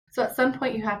So at some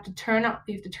point you have to turn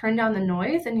down the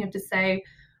noise, and you have to say,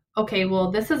 okay, well,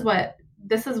 this is what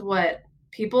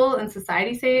people in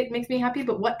society say it makes me happy,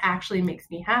 but what actually makes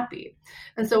me happy?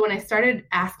 And so when I started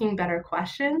asking better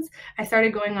questions, I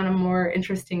started going on a more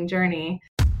interesting journey.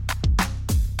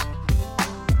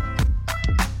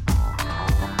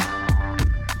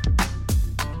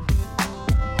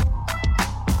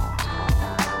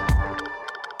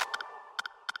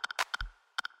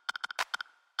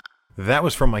 That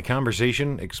was from my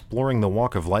conversation exploring the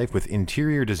walk of life with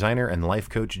interior designer and life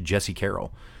coach Jesi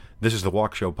Carroll. This is the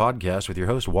Walk Show podcast with your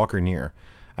host, Walker Neer.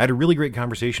 I had a really great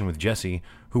conversation with Jesi,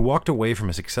 who walked away from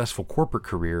a successful corporate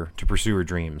career to pursue her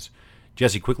dreams.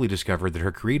 Jesi quickly discovered that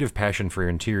her creative passion for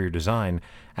interior design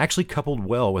actually coupled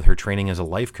well with her training as a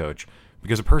life coach,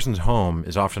 because a person's home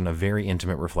is often a very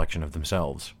intimate reflection of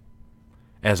themselves.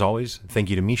 As always, thank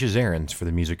you to Misha Zarins for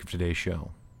the music of today's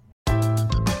show.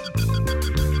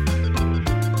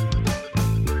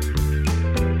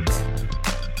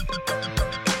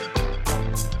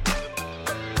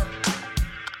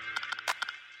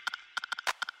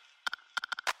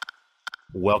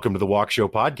 Welcome to the Walk Show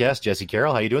podcast. Jesi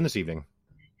Carroll, how you doing this evening?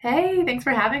 Hey, thanks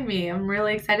for having me. I'm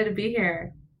really excited to be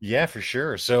here. Yeah, for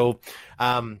sure. So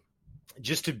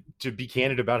just to be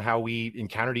candid about how we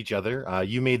encountered each other,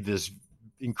 you made this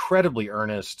incredibly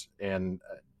earnest and,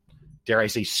 dare I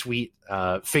say, sweet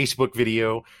Facebook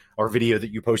video or video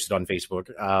that you posted on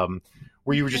Facebook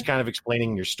where you were just kind of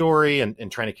explaining your story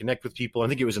and trying to connect with people. I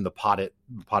think it was in the Pot It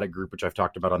group, which I've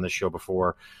talked about on this show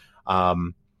before.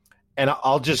 And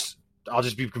I'll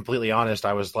just be completely honest.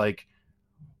 I was like,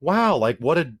 wow, like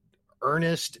what an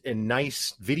earnest and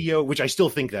nice video, which I still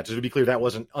think that, so to be clear, that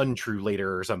wasn't untrue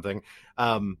later or something.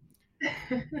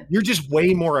 You're just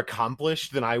way more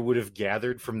accomplished than I would have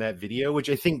gathered from that video,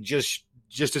 which I think just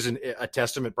is a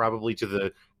testament probably to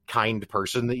the kind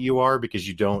person that you are, because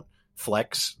you don't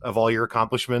flex of all your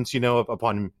accomplishments,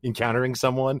 upon encountering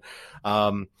someone.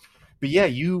 But yeah,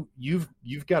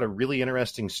 you've got a really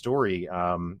interesting story.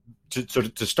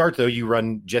 To start, though, you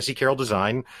run Jesi Carroll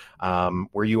Design,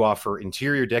 where you offer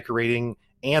interior decorating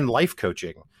and life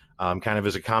coaching, kind of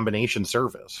as a combination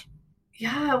service.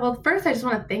 Yeah, well, first, I just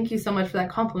want to thank you so much for that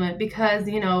compliment, because,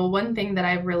 one thing that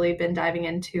I've really been diving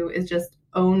into is just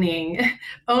owning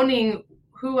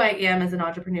who I am as an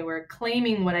entrepreneur,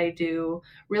 claiming what I do,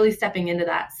 really stepping into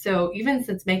that. So even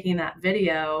since making that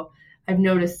video, I've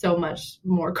noticed so much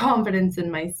more confidence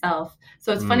in myself.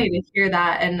 So it's funny to hear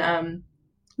that. And,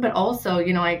 but also,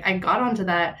 I got onto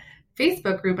that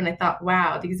Facebook group and I thought,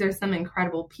 wow, these are some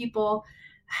incredible people.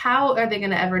 How are they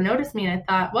going to ever notice me? And I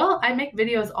thought, well, I make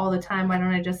videos all the time. Why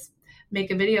don't I just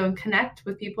make a video and connect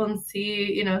with people and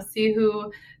see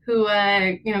who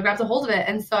grabs a hold of it.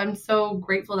 And so I'm so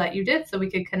grateful that you did, so we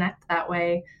could connect that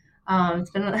way. It's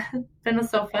been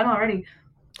so fun already.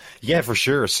 Yeah, for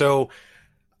sure. So,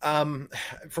 from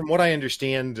what I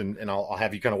understand, and I'll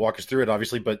have you kind of walk us through it,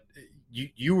 obviously, but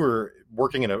you were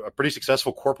working in a pretty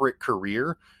successful corporate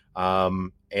career,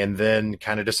 and then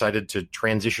kind of decided to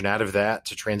transition out of that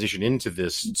to transition into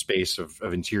this space of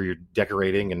interior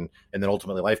decorating and then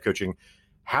ultimately life coaching.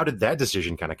 How did that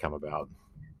decision kind of come about?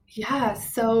 Yeah,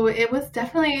 so it was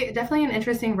definitely an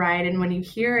interesting ride. And when you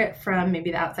hear it from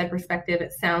maybe the outside perspective,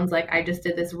 it sounds like I just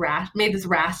made this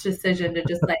rash decision to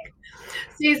just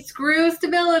say, screw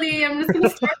stability. I'm just going to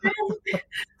start my own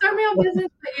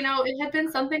business. But, it had been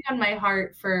something on my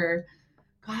heart for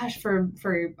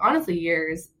honestly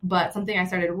years, but something I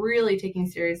started really taking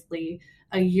seriously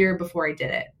a year before I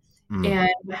did it. And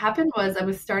what happened was I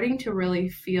was starting to really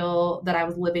feel that I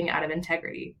was living out of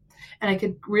integrity. And I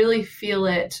could really feel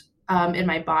it in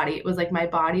my body. It was like my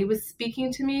body was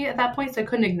speaking to me at that point, so I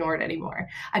couldn't ignore it anymore.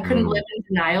 I couldn't live in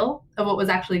denial of what was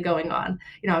actually going on.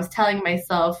 I was telling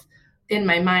myself in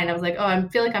my mind, I was like, oh, I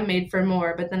feel like I'm made for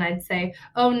more. But then I'd say,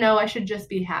 oh, no, I should just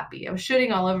be happy. I was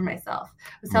shooting all over myself.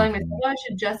 I was telling myself, oh, I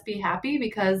should just be happy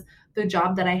because the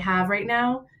job that I have right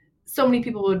now, so many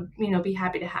people would, be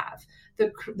happy to have.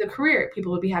 The career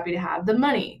people would be happy to have, the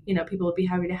money, people would be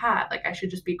happy to have. Like, I should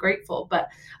just be grateful. But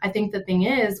I think the thing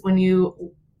is, when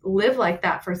you live like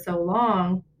that for so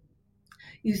long,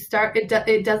 you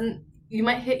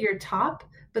might hit your top,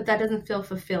 but that doesn't feel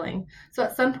fulfilling. So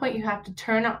at some point you have to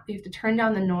turn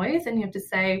down the noise, and you have to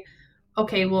say,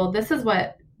 okay, well, this is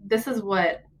what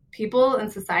people in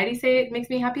society say it makes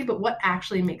me happy, but what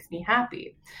actually makes me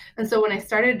happy? And so when I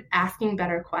started asking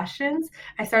better questions,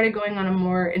 I started going on a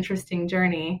more interesting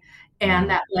journey. And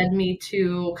that led me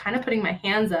to kind of putting my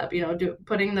hands up,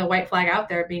 putting the white flag out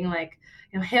there, being like,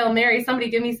 Hail Mary, somebody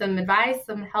give me some advice,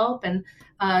 some help. And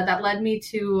that led me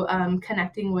to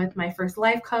connecting with my first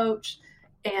life coach.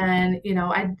 And,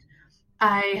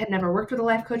 I had never worked with a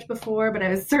life coach before, but I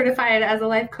was certified as a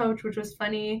life coach, which was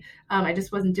funny. I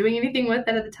just wasn't doing anything with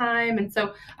it at the time. And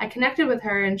so I connected with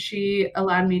her, and she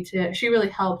really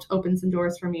helped open some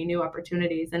doors for me, new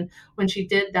opportunities. And when she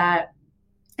did that,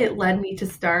 it led me to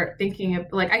start thinking of,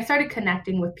 like, I started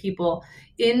connecting with people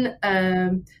in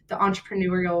the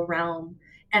entrepreneurial realm.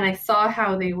 And I saw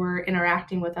how they were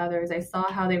interacting with others. I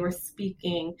saw how they were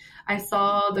speaking. I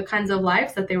saw the kinds of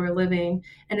lives that they were living.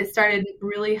 And it started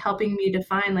really helping me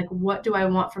define, like, what do I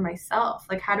want for myself?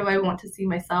 Like, how do I want to see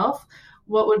myself?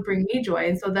 What would bring me joy?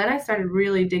 And so then I started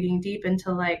really digging deep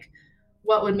into, like,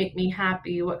 what would make me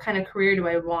happy? What kind of career do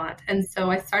I want? And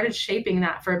so I started shaping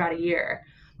that for about a year.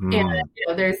 And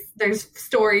there's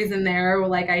stories in there.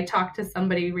 Like, I talked to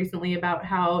somebody recently about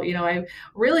how, I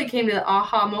really came to the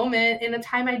aha moment in a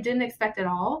time I didn't expect at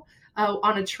all,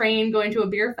 on a train going to a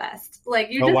beer fest. Like,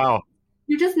 Wow.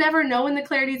 You just never know when the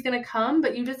clarity is going to come,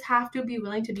 but you just have to be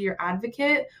willing to be your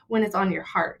advocate when it's on your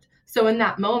heart. So in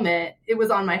that moment, it was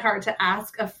on my heart to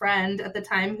ask a friend at the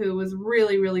time who was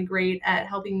really, really great at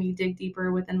helping me dig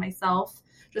deeper within myself,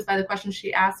 just by the questions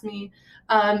she asked me.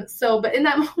 But in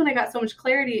that moment, I got so much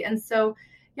clarity. And so,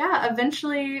 yeah,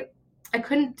 eventually I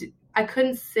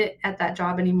couldn't sit at that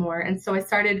job anymore. And so I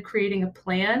started creating a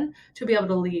plan to be able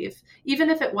to leave, even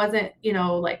if it wasn't,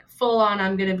 like full on,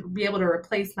 I'm going to be able to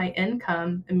replace my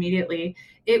income immediately.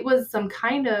 It was some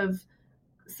kind of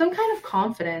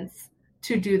confidence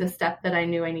to do the step that I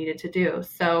knew I needed to do.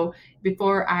 So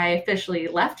before I officially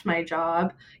left my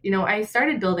job, I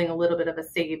started building a little bit of a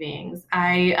savings.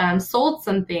 I sold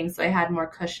some things so I had more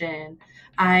cushion.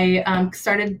 I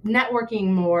started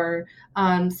networking more,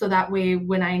 so that way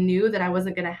when I knew that I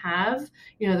wasn't going to have,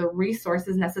 the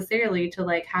resources necessarily to,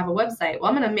 like, have a website, well,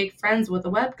 I'm going to make friends with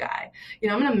a web guy.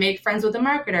 I'm going to make friends with a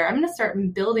marketer. I'm going to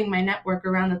start building my network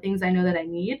around the things I know that I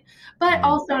need, but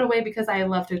also in a way because I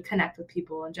love to connect with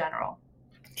people in general.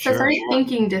 So I started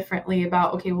thinking differently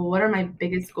about, okay, well, what are my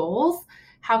biggest goals?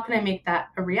 How can I make that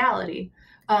a reality?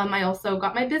 I also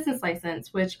got my business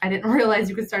license, which I didn't realize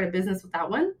you could start a business with that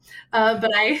one.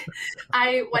 But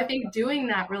I think doing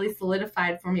that really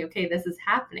solidified for me, okay, this is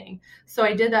happening. So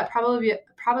I did that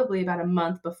probably about a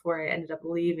month before I ended up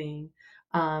leaving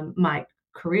my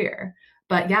career.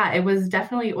 But yeah, it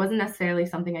wasn't necessarily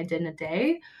something I did in a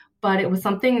day, but it was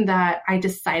something that I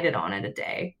decided on in a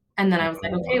day. And then I was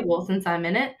like, okay, well, since I'm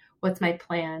in it, what's my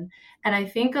plan? And I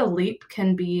think a leap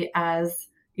can be as,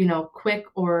 quick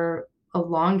or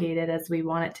elongated as we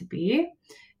want it to be.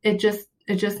 It just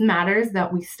matters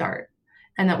that we start,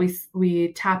 and that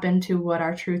we tap into what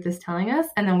our truth is telling us,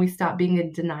 and then we stop being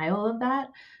in denial of that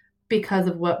because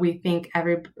of what we think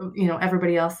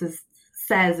everybody else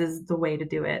says is the way to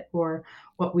do it, or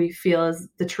what we feel is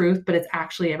the truth, but it's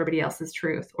actually everybody else's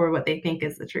truth, or what they think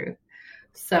is the truth.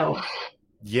 So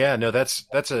yeah, no, that's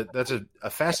a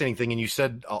fascinating thing, and you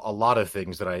said a lot of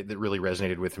things that really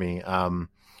resonated with me.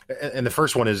 And the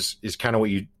first one is kind of what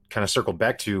you kind of circled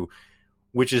back to,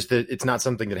 which is that it's not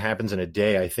something that happens in a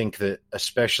day. I think that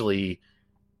especially,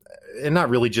 and not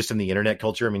really just in the internet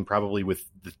culture. I mean, probably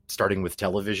starting with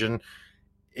television,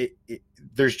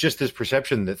 there's just this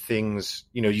perception that things,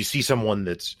 you see someone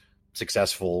that's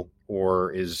successful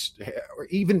or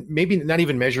even maybe not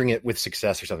even measuring it with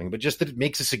success or something, but just that it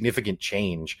makes a significant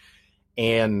change.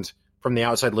 And from the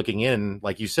outside looking in,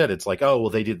 like you said, it's like, oh,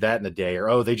 well, they did that in a day, or,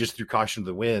 oh, they just threw caution to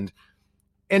the wind.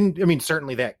 And I mean,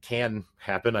 certainly that can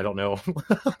happen. I don't know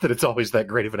that it's always that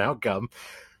great of an outcome,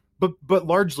 but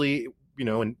largely,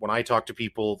 and when I talk to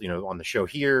people, on the show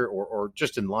here or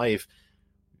just in life,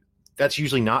 that's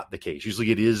usually not the case.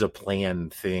 Usually it is a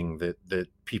planned thing that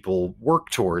people work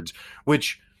towards,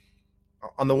 which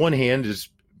on the one hand is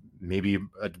maybe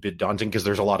a bit daunting because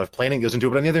there's a lot of planning goes into it.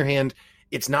 But on the other hand,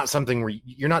 it's not something where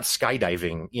you're not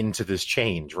skydiving into this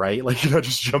change, right? Like, you're not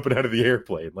just jumping out of the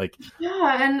airplane. Like,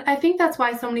 yeah. And I think that's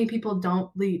why so many people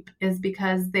don't leap, is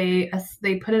because they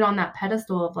put it on that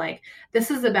pedestal of, like,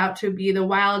 this is about to be the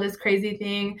wildest, crazy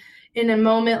thing. In a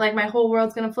moment, like, my whole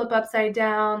world's going to flip upside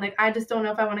down. Like, I just don't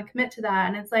know if I want to commit to that.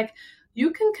 And it's like,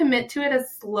 you can commit to it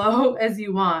as slow as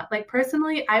you want. Like,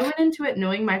 personally, I went into it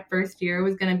knowing my first year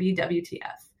was going to be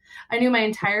WTF. I knew my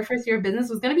entire first year of business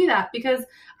was going to be that, because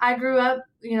I grew up,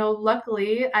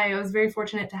 luckily, I was very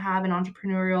fortunate to have an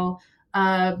entrepreneurial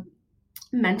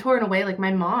mentor in a way. Like,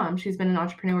 my mom, she's been an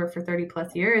entrepreneur for 30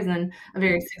 plus years, and a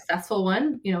very successful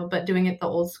one, but doing it the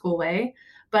old school way.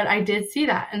 But I did see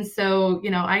that. And so,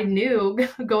 I knew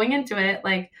going into it,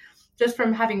 like, just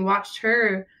from having watched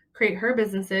her create her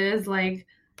businesses, like,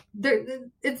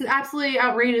 it's absolutely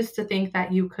outrageous to think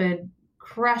that you could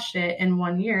crush it in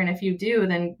 1 year. And if you do,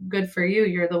 then good for you.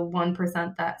 You're the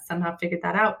 1% that somehow figured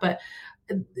that out. But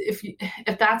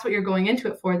if that's what you're going into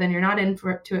it for, then you're not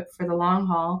to it for the long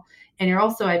haul. And you're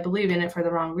also, I believe, in it for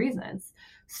the wrong reasons.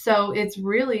 So it's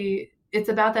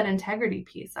about that integrity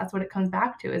piece. That's what it comes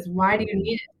back to, is why do you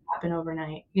need it to happen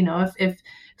overnight?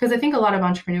 Because I think a lot of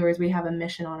entrepreneurs, we have a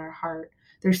mission on our heart.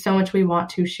 There's so much we want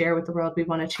to share with the world. We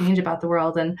want to change about the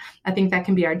world. And I think that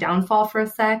can be our downfall for a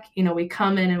sec. We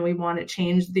come in and we want to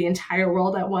change the entire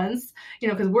world at once,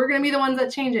 because we're going to be the ones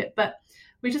that change it. But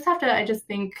we just have to, I just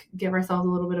think, give ourselves a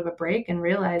little bit of a break and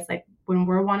realize, like, when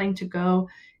we're wanting to go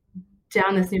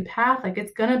down this new path, like,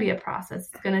 it's going to be a process.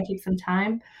 It's going to take some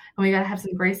time, and we got to have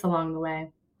some grace along the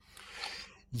way.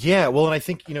 Yeah. Well, and I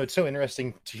think, it's so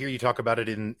interesting to hear you talk about it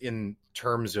in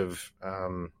terms of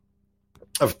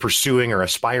pursuing or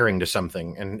aspiring to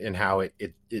something, and how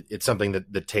it's something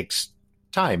that takes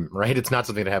time, right? It's not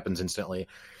something that happens instantly.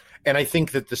 And I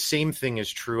think that the same thing is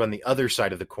true on the other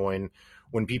side of the coin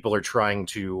when people are trying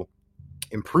to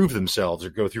improve themselves or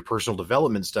go through personal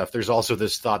development stuff. There's also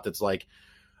this thought that's like,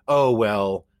 oh,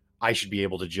 well, I should be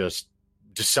able to just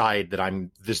decide that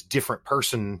I'm this different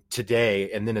person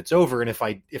today, and then it's over. And if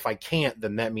I can't,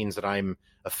 then that means that I'm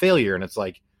a failure. And it's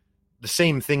like, the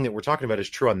same thing that we're talking about is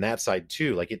true on that side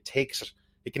too. Like, it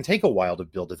can take a while to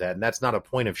build to that. And that's not a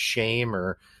point of shame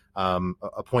or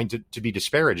a point to be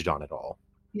disparaged on at all.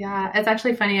 Yeah, it's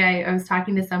actually funny. I was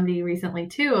talking to somebody recently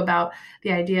too about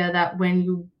the idea that when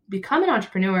you become an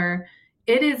entrepreneur,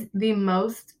 it is the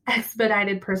most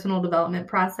expedited personal development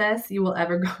process you will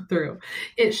ever go through.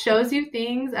 It shows you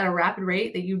things at a rapid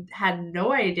rate that you had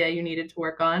no idea you needed to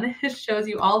work on. It shows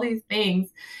you all these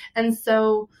things. And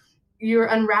so you're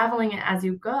unraveling it as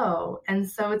you go. And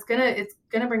so it's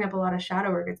gonna bring up a lot of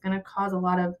shadow work. It's gonna cause a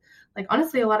lot of, like,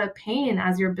 honestly, a lot of pain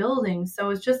as you're building.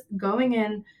 So it's just going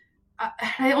in.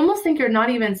 I almost think you're not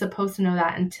even supposed to know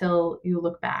that until you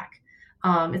look back.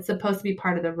 It's supposed to be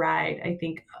part of the ride. I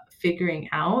think figuring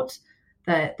out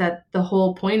that the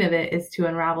whole point of it is to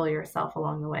unravel yourself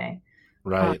along the way.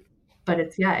 Right. But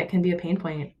it can be a pain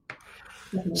point.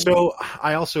 So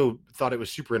I also thought it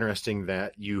was super interesting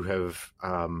that you have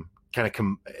kind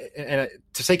of and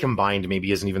to say combined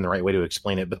maybe isn't even the right way to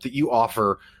explain it, but that you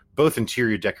offer both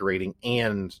interior decorating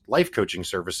and life coaching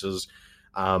services.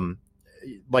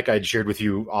 Like I'd shared with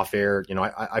you off air,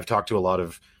 I've talked to a lot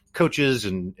of coaches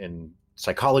and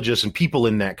psychologists and people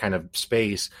in that kind of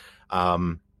space.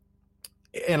 And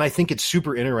I think it's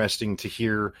super interesting to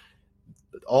hear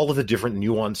all of the different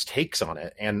nuanced takes on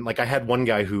it. And like, I had one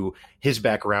guy who his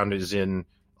background is in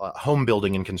home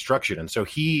building and construction. And so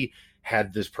he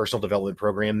had this personal development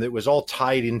program that was all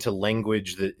tied into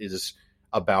language that is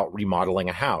about remodeling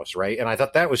a house. Right. And I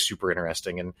thought that was super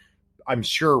interesting, and I'm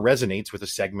sure resonates with a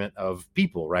segment of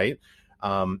people. Right.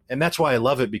 And that's why I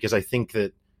love it, because I think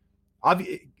that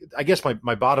I guess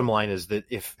my bottom line is that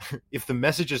if the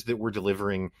messages that we're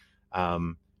delivering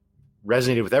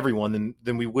resonated with everyone,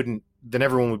 then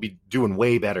everyone would be doing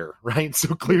way better, right?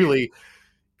 So clearly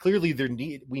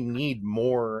we need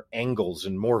more angles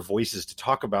and more voices to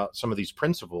talk about some of these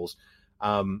principles.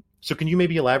 So can you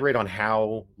maybe elaborate on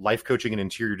how life coaching and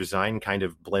interior design kind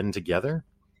of blend together?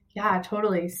 Yeah,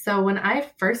 totally. So when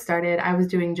I first started, I was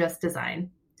doing just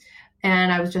design.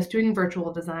 And I was just doing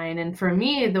virtual design. And for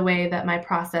me, the way that my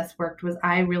process worked was,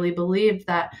 I really believed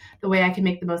that the way I could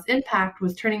make the most impact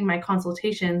was turning my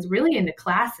consultations really into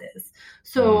classes.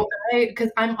 So because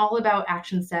I'm all about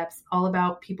action steps, all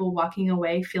about people walking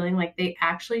away feeling like they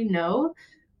actually know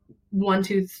 1,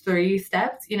 2, 3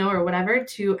 steps, or whatever,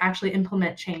 to actually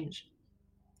implement change.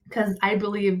 Because I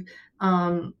believe,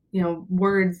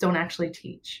 words don't actually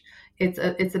teach.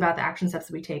 It's about the action steps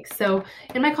that we take. So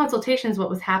in my consultations, what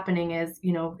was happening is,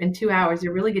 in 2 hours,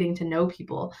 you're really getting to know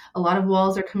people. A lot of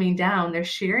walls are coming down. They're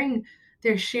sharing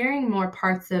more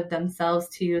parts of themselves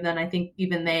to you than I think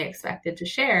even they expected to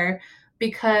share,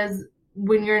 because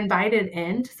when you're invited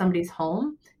into somebody's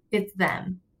home, it's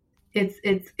them.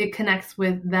 It connects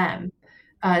with them.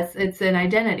 It's an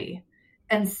identity.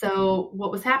 And so what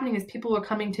was happening is people were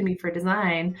coming to me for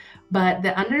design, but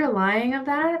the underlying of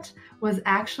that was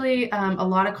actually a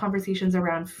lot of conversations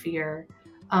around fear,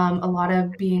 a lot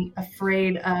of being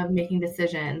afraid of making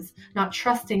decisions, not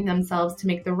trusting themselves to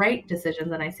make the right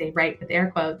decisions. And I say right with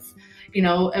air quotes.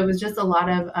 It was just a lot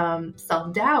of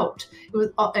self-doubt. It was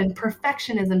and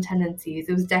perfectionism tendencies.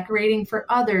 It was decorating for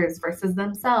others versus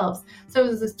themselves. So it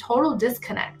was this total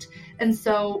disconnect. And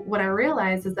so what I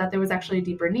realized is that there was actually a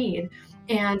deeper need.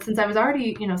 And since I was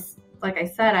already, like I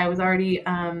said, I was already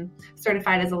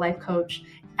certified as a life coach,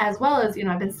 as well as,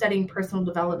 I've been studying personal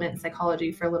development and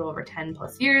psychology for a little over 10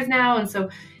 plus years now. And so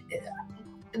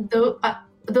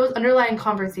those underlying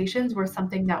conversations were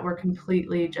something that were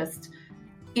completely just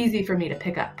easy for me to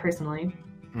pick up personally.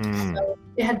 So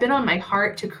it had been on my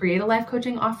heart to create a life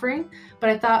coaching offering, but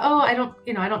I thought, oh, I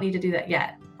don't need to do that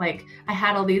yet. Like, I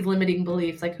had all these limiting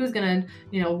beliefs, like who's going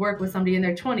to, work with somebody in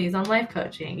their 20s on life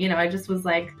coaching? I just was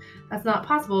like, that's not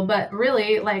possible. But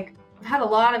really, like, I've had a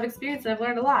lot of experience and I've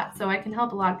learned a lot, so I can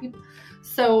help a lot of people.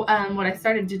 So what I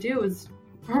started to do was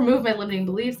remove my limiting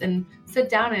beliefs and sit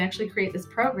down and actually create this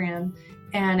program.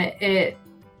 And it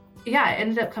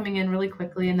ended up coming in really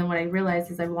quickly. And then what I realized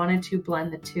is I wanted to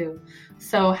blend the two.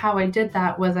 So how I did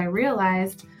that was I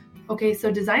realized, okay,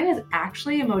 so design is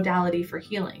actually a modality for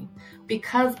healing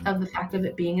because of the fact of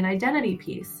it being an identity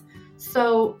piece.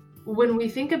 So when we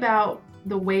think about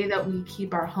the way that we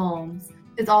keep our homes,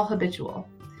 it's all habitual,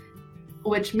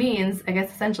 which means, I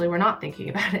guess, essentially we're not thinking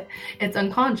about it. It's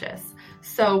unconscious.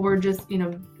 So we're just,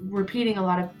 repeating a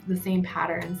lot of the same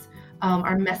patterns.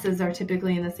 Our messes are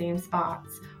typically in the same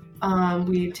spots.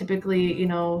 We typically,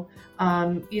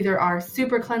 either are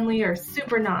super cleanly or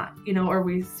super not, or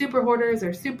we super hoarders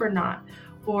or super not,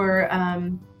 or,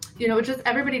 just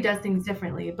everybody does things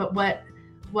differently. But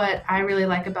what I really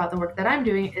like about the work that I'm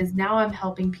doing is now I'm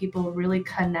helping people really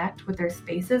connect with their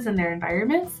spaces and their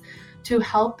environments to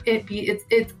help it be,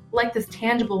 it's like this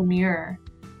tangible mirror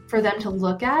for them to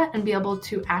look at and be able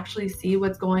to actually see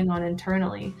what's going on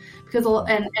internally, because,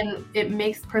 and it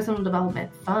makes personal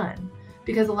development fun.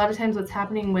 Because a lot of times what's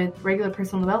happening with regular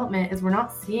personal development is we're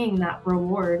not seeing that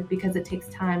reward because it takes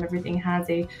time. Everything has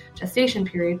a gestation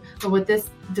period. But with this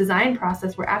design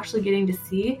process, we're actually getting to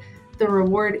see the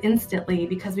reward instantly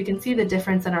because we can see the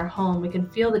difference in our home. We can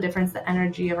feel the difference the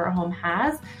energy of our home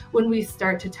has when we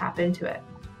start to tap into it.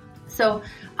 So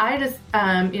I just,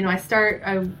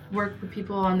 I work with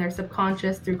people on their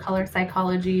subconscious through color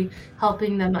psychology,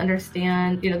 helping them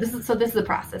understand, this is a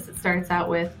process. It starts out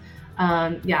with,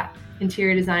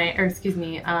 interior design,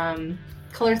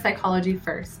 color psychology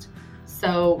first.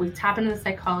 So we tap into the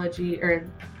psychology or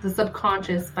the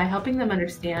subconscious by helping them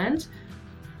understand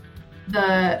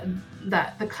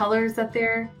the colors that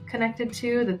they're connected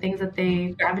to, the things that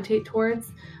they gravitate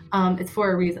towards. It's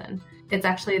for a reason. It's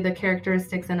actually the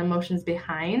characteristics and emotions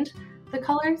behind the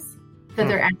colors that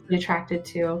they're actually attracted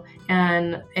to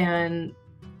and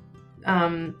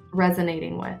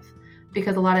resonating with.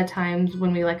 Because a lot of times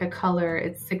when we like a color,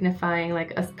 it's signifying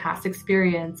like a past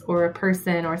experience or a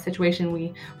person or a situation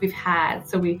we've had.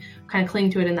 So we kind of cling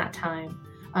to it in that time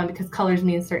because colors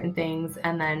mean certain things.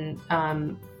 And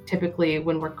then typically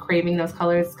when we're craving those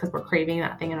colors, because we're craving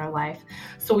that thing in our life.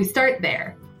 So we start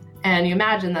there. And you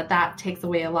imagine that takes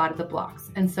away a lot of the blocks.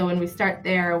 And so when we start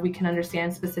there, we can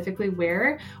understand specifically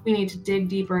where we need to dig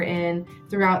deeper in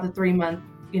throughout the 3-month,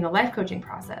 life coaching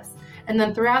process. And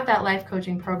then throughout that life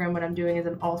coaching program, what I'm doing is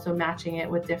I'm also matching it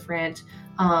with different,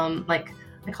 like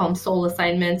I call them soul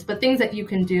assignments, but things that you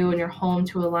can do in your home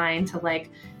to align to like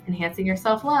enhancing your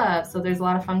self-love. So there's a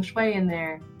lot of feng shui in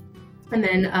there. And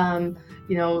then,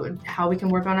 how we can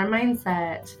work on our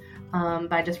mindset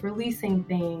by just releasing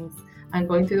things and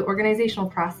going through the organizational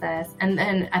process. And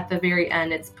then at the very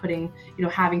end, it's putting,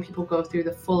 having people go through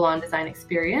the full-on design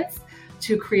experience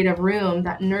to create a room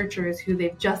that nurtures who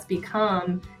they've just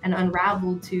become and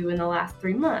unraveled to in the last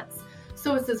 3 months.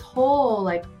 So it's this whole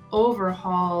like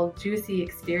overhaul, juicy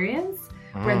experience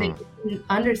where they can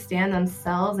understand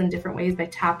themselves in different ways by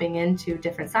tapping into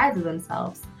different sides of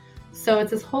themselves. So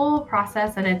it's this whole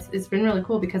process, and it's been really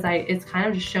cool because it's kind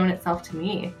of just shown itself to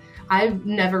me. I've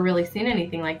never really seen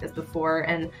anything like this before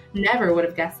and never would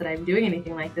have guessed that I'm doing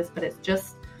anything like this, but it's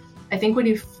just, I think when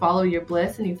you follow your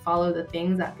bliss and you follow the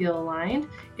things that feel aligned,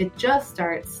 it just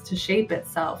starts to shape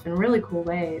itself in really cool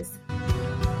ways.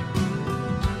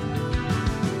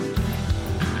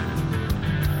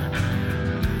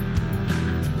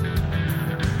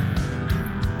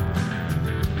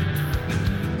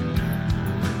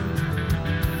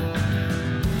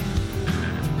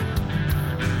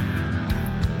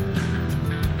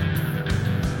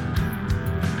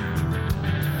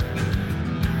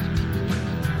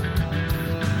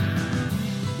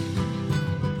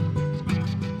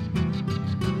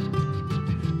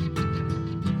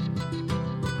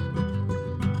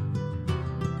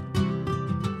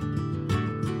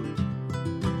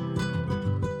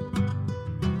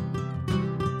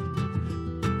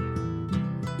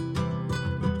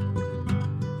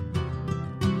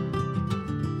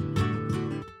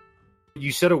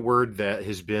 You said a word that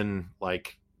has been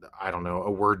like, I don't know,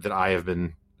 a word that I have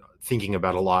been thinking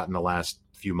about a lot in the last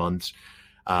few months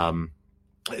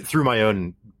through my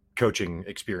own coaching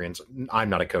experience. I'm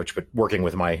not a coach, but working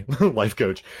with my life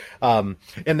coach. And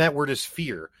that word is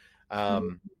fear.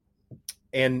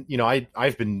 And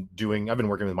I've been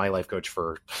working with my life coach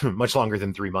for much longer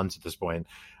than 3 months at this point.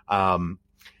 Um,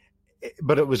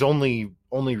 but it was only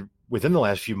within the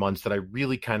last few months that I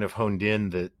really kind of honed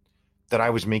in that I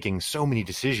was making so many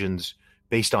decisions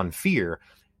based on fear.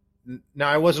 Now,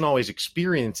 I wasn't always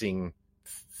experiencing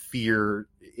fear.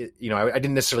 I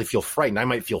didn't necessarily feel frightened. I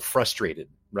might feel frustrated,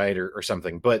 right, or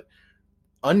something. But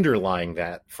underlying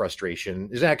that frustration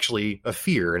is actually a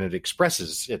fear, and it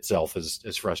expresses itself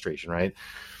as frustration, right?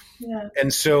 Yeah.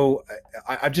 And so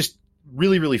I'm just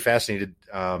really, really fascinated.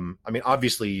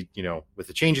 Obviously, with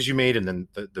the changes you made, and then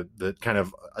the kind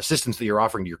of assistance that you're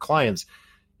offering to your clients,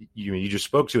 you just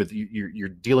spoke to it. You're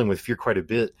dealing with fear quite a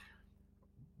bit.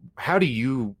 How do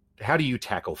you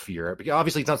tackle fear? Because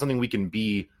obviously, it's not something we can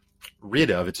be rid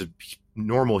of. It's a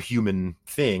normal human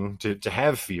thing to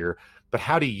have fear. But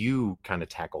how do you kind of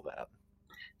tackle that?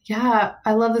 Yeah,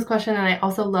 I love this question, and I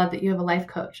also love that you have a life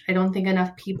coach. I don't think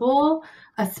enough people,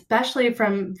 especially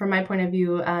from my point of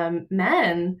view,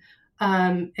 men,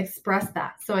 express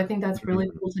that. So I think that's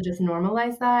really cool to just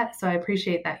normalize that. So I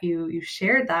appreciate that you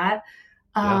shared that.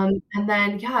 Yeah. And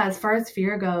then, yeah, as far as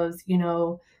fear goes,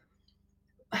 it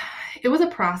was a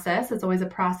process. It's always a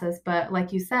process, but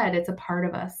like you said, it's a part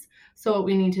of us. So what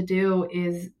we need to do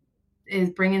is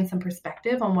bring in some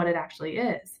perspective on what it actually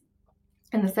is.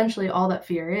 And essentially all that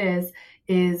fear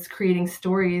is creating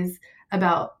stories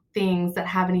about things that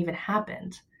haven't even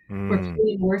happened. We're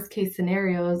creating worst case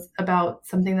scenarios about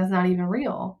something that's not even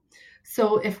real.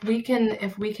 So if we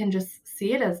can just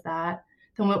see it as that,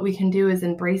 then what we can do is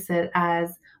embrace it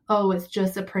as, oh, it's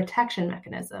just a protection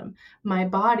mechanism. My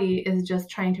body is just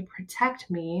trying to protect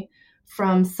me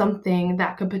from something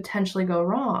that could potentially go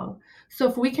wrong. So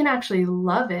if we can actually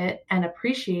love it and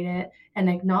appreciate it and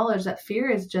acknowledge that fear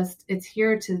is just, it's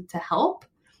here to help.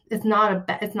 It's not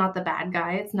the bad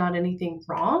guy. It's not anything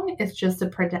wrong. It's just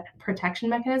a protection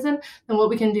mechanism. And what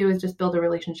we can do is just build a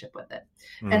relationship with it.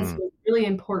 And so it's really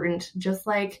important, just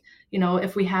like,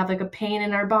 if we have like a pain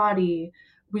in our body,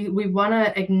 we want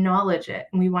to acknowledge it.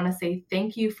 And we want to say,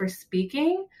 thank you for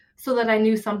speaking so that I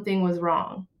knew something was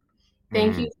wrong.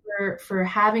 Thank you for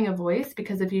having a voice,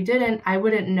 because if you didn't, I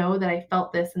wouldn't know that I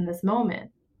felt this in this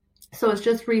moment. So it's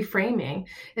just reframing.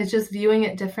 It's just viewing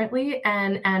it differently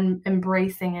and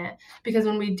embracing it. Because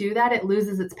when we do that, it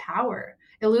loses its power.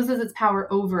 It loses its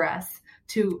power over us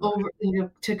to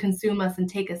consume us and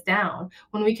take us down.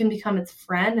 When we can become its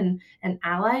friend and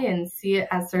ally and see it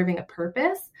as serving a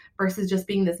purpose versus just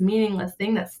being this meaningless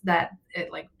thing that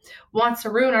it like wants to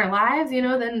ruin our lives,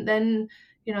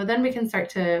 then we can start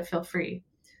to feel free.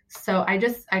 So I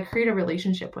create a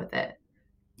relationship with it.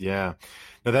 Yeah,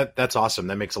 no, that's awesome.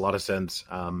 That makes a lot of sense.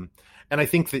 And I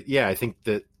think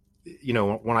that,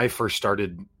 when I first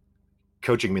started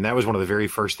coaching, I mean, that was one of the very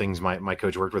first things my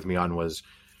coach worked with me on was,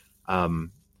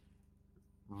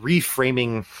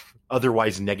 reframing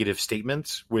otherwise negative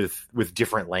statements with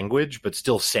different language, but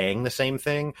still saying the same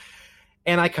thing.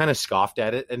 And I kind of scoffed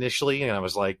at it initially, and I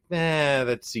was like,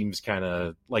 that seems kind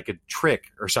of like a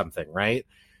trick or something, right?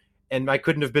 And I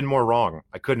couldn't have been more wrong.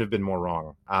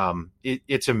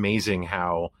 It's amazing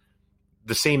how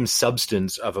the same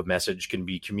substance of a message can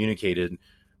be communicated,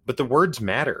 but the words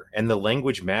matter and the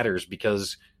language matters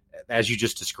because, as you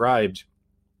just described,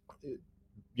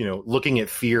 looking at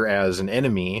fear as an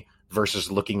enemy versus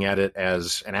looking at it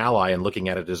as an ally and looking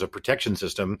at it as a protection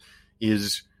system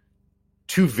is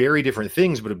two very different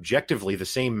things, but objectively the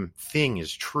same thing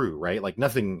is true, right? Like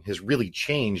nothing has really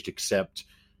changed except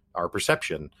our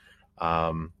perception.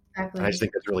 Exactly. I just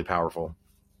think that's really powerful.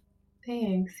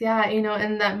 Thanks. Yeah,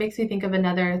 and that makes me think of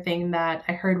another thing that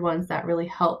I heard once that really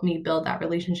helped me build that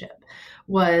relationship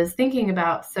was thinking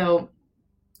about, so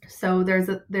there's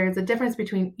a difference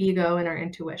between ego and our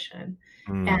intuition.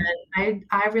 And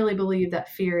I really believe that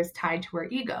fear is tied to our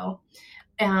ego.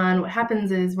 And what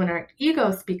happens is when our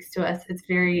ego speaks to us, it's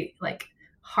very like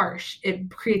harsh.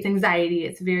 It creates anxiety.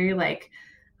 It's very like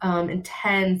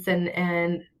intense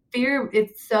and fear.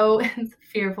 It's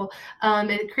fearful.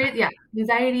 It creates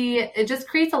anxiety. It just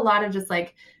creates a lot of just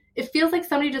like, it feels like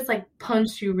somebody just like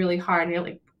punched you really hard and you're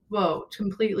like, whoa,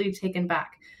 completely taken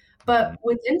back. But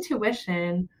with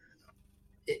intuition,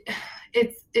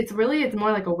 it's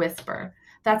more like a whisper.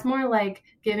 That's more like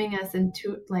giving us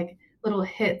into like little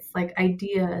hits, like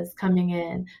ideas coming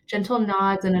in, gentle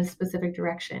nods in a specific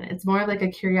direction. It's more like a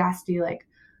curiosity, like,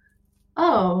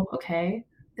 oh, okay.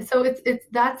 So it's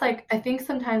that's like, I think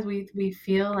sometimes we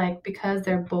feel like because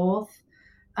they both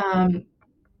hit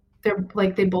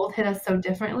us so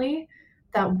differently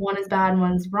that one is bad and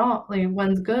one's wrong, like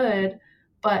one's good,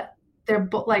 but they're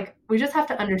both like, we just have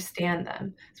to understand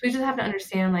them. So we just have to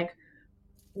understand like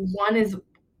one is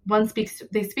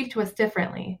they speak to us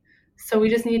differently. So we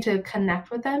just need to connect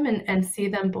with them and see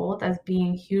them both as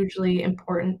being hugely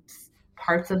important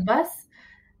parts of us.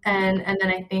 And then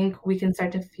I think we can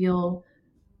start to feel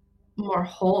more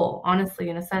whole, honestly,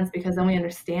 in a sense, because then we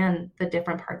understand the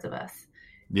different parts of us.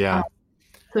 Yeah.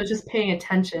 So it's just paying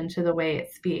attention to the way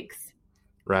it speaks.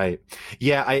 Right.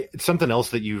 Yeah. Something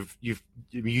else that you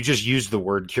just used the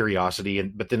word curiosity,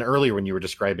 but then earlier when you were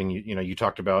describing, you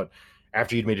talked about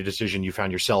after you'd made a decision, you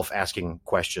found yourself asking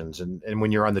questions, and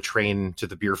when you're on the train to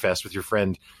the beer fest with your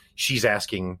friend, she's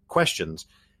asking questions.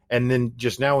 And then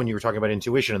just now when you were talking about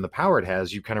intuition and the power it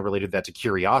has, you kind of related that to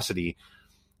curiosity.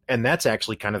 And that's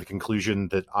actually kind of the conclusion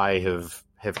that I have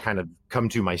kind of come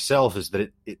to myself, is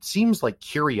that it seems like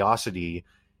curiosity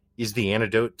is the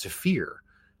antidote to fear.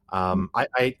 A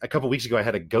couple of weeks ago, I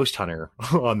had a ghost hunter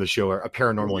on the show, a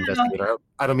paranormal investigator.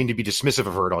 I don't mean to be dismissive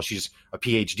of her at all. She's a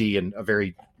PhD and a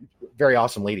very, very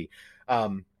awesome lady. So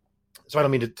I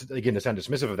don't mean to sound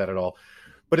dismissive of that at all,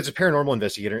 but it's a paranormal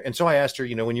investigator. And so I asked her,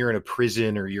 when you're in a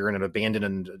prison or you're in an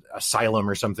abandoned asylum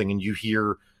or something, and you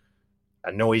hear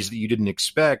a noise that you didn't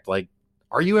expect, like,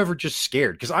 are you ever just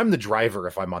scared? Because I'm the driver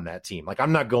if I'm on that team. Like,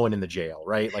 I'm not going in the jail,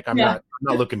 right? Like, I'm not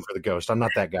looking for the ghost. I'm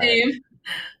not that guy.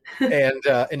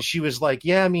 And she was like,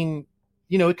 yeah, I mean,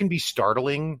 it can be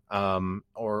startling,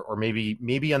 or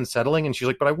maybe unsettling. And she's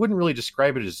like, but I wouldn't really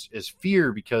describe it as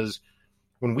fear, because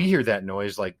when we hear that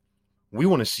noise, like, we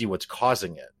want to see what's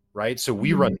causing it, right? So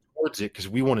we run towards it because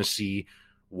we want to see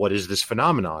what is this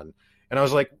phenomenon. And I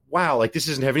was like, wow, like, this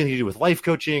doesn't have anything to do with life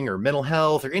coaching or mental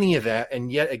health or any of that. And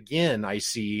yet again, I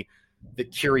see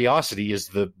that curiosity is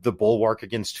the bulwark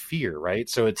against fear, right?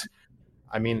 So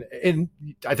and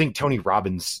I think Tony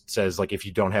Robbins says, like, if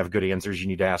you don't have good answers, you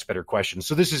need to ask better questions.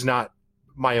 So this is not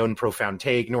my own profound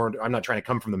take, nor I'm not trying to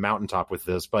come from the mountaintop with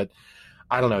this, but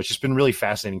I don't know. It's just been really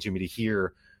fascinating to me to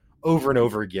hear over and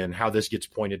over again how this gets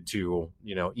pointed to,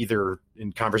 either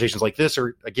in conversations like this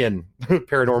or, again,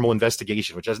 paranormal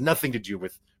investigation, which has nothing to do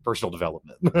with personal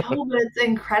development. Oh, but it's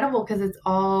incredible because it's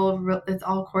all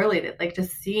correlated. Like,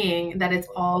 just seeing that it's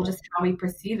all just how we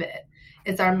perceive it.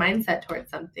 It's our mindset towards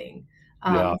something.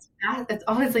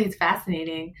 It's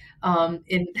fascinating.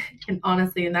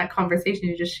 Honestly, in that conversation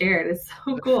you just shared, it's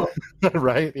so cool.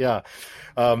 Right. Yeah.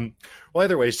 Well,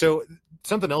 either way, so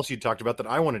something else you talked about that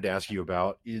I wanted to ask you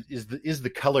about is the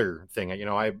color thing.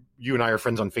 You and I are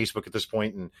friends on Facebook at this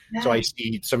point, and so I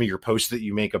see some of your posts that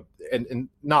you make and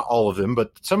not all of them,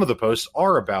 but some of the posts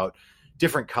are about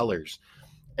different colors.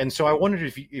 And so I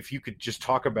wondered if you could just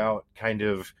talk about kind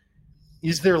of,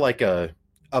 is there like a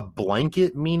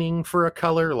blanket meaning for a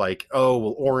color? Like, oh,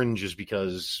 well, orange is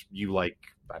because you like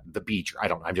the beach. I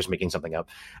don't know. I'm just making something up.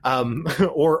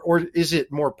 Or is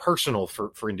it more personal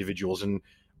for individuals? And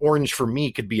orange for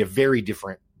me could be a very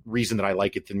different reason that I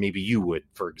like it than maybe you would,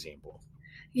 for example.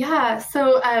 Yeah.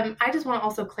 So I just want to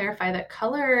also clarify that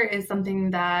color is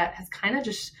something that has kind of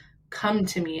just come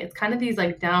to me. It's kind of these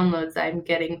like downloads that I'm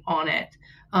getting on it.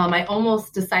 I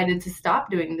almost decided to stop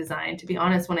doing design, to be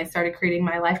honest, when I started creating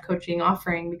my life coaching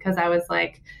offering, because I was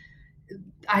like,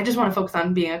 I just want to focus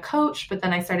on being a coach. But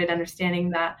then I started understanding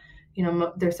that,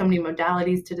 there's so many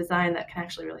modalities to design that can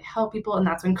actually really help people. And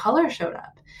that's when color showed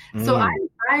up. So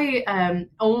I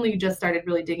only just started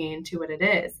really digging into what it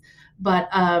is. But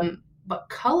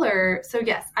color, so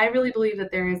yes, I really believe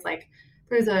that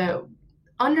there's a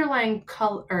underlying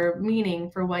color or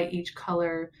meaning for what each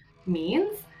color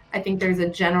means. I think there's a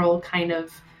general kind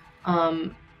of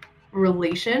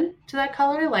relation to that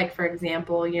color. Like, for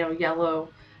example, yellow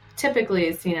typically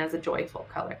is seen as a joyful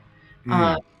color.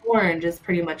 Orange is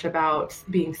pretty much about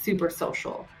being super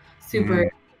social,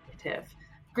 super active.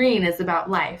 Green is about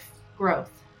life,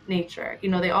 growth, nature.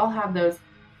 They all have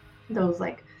those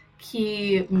like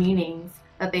key meanings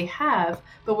that they have.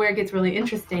 But where it gets really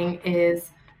interesting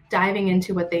is diving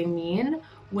into what they mean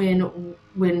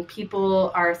when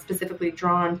people are specifically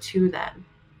drawn to them.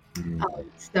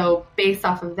 So based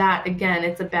off of that, again,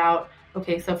 it's about,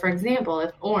 okay, so for example,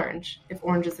 if orange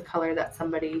is a color that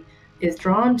somebody is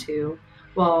drawn to,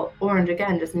 well, orange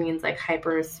again just means like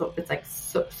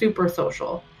super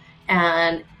social.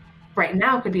 And right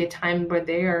now could be a time where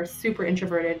they are super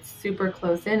introverted, super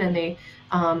close in,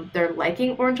 and they're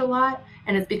liking orange a lot,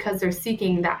 and it's because they're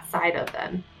seeking that side of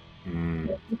them.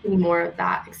 They're seeking more of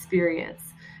that experience.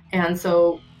 And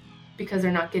so because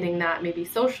they're not getting that maybe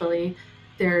socially,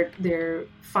 they're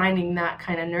finding that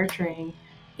kind of nurturing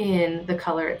in the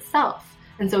color itself.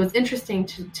 And so it's interesting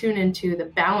to tune into the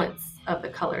balance of the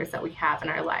colors that we have in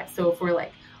our lives. So if we're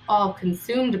like all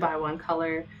consumed by one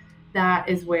color, that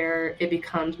is where it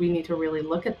becomes, we need to really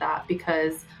look at that,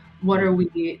 because what are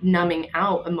we numbing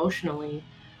out emotionally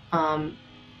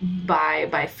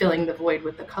by filling the void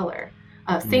with the color.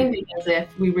 Same thing as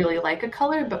if we really like a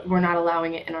color, but we're not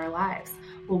allowing it in our lives.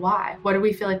 Well, why? What do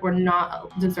we feel like we're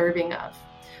not deserving of?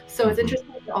 So it's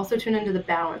interesting to also tune into the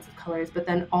balance of colors, but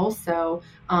then also,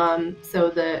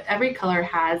 every color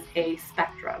has a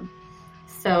spectrum.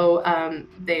 So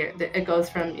it goes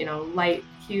from, light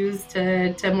hues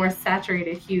to more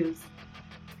saturated hues.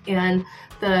 And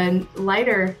the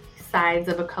lighter sides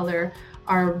of a color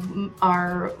are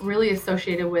really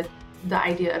associated with the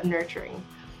idea of nurturing.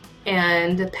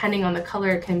 And depending on the color,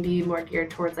 it can be more geared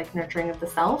towards like nurturing of the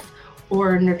self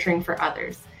or nurturing for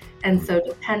others. And so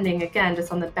depending, again,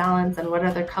 just on the balance and what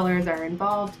other colors are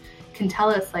involved, can tell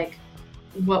us like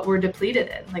what we're depleted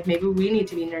in. Like maybe we need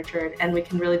to be nurtured, and we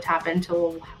can really tap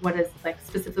into what is like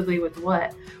specifically with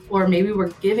what, or maybe we're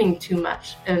giving too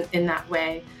much in that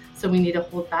way, so we need to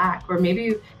hold back. Or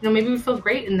maybe we feel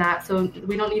great in that, so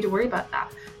we don't need to worry about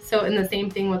that. So in the same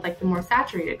thing with like the more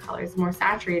saturated colors, the more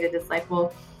saturated is like,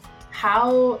 well,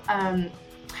 how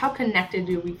connected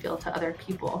do we feel to other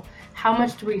people? How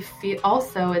much do we feel?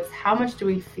 Also, it's how much do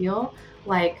we feel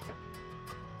like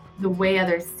the way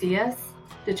others see us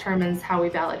determines how we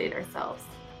validate ourselves.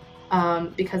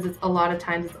 Because it's a lot of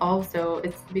times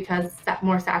it's because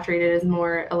more saturated is a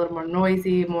little more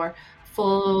noisy, more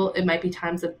full. It might be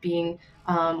times of being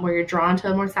where you're drawn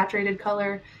to a more saturated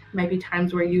color. It might be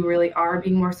times where you really are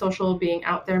being more social, being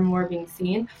out there more, being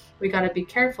seen. We got to be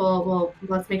careful. Well,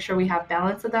 let's make sure we have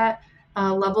balance of that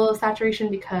level of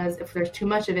saturation, because if there's too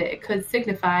much of it, it could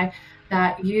signify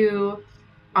that you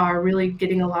are really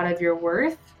getting a lot of your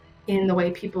worth in the way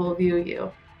people view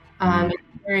you, and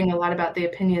caring a lot about the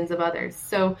opinions of others.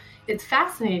 So it's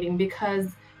fascinating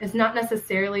because it's not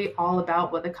necessarily all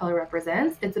about what the color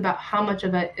represents. It's about how much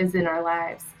of it is in our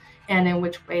lives and in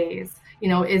which ways.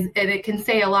 And it can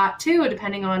say a lot too,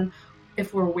 depending on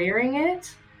if we're wearing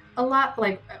it a lot,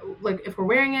 like if we're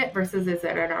wearing it versus is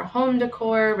it in our home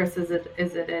decor versus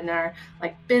is it in our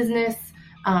like business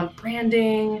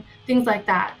branding, things like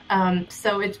that.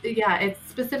 So it's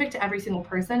specific to every single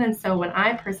person. And so when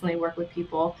I personally work with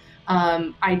people,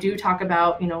 I do talk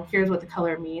about, here's what the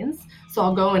color means. So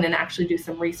I'll go in and actually do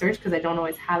some research, because I don't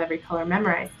always have every color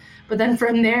memorized. But then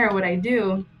from there, what I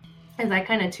do is I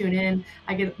kind of tune in.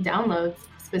 I get downloads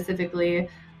specifically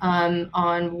on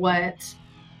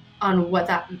what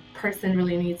that person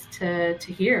really needs to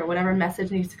hear, whatever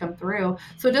message needs to come through.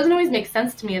 So it doesn't always make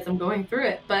sense to me as I'm going through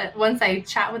it. But once I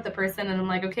chat with the person and I'm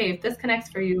like, okay, if this connects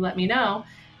for you, let me know.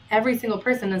 Every single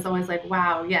person is always like,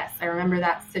 wow, yes, I remember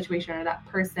that situation or that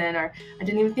person, or I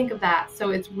didn't even think of that. So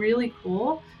it's really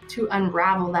cool to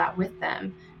unravel that with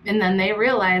them. And then they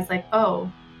realize like, oh,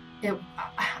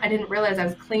 I didn't realize I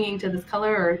was clinging to this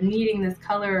color or needing this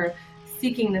color or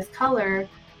seeking this color,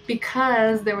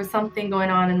 because there was something going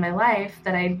on in my life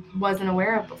that I wasn't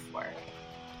aware of before.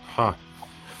 Huh.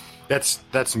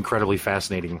 That's incredibly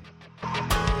fascinating.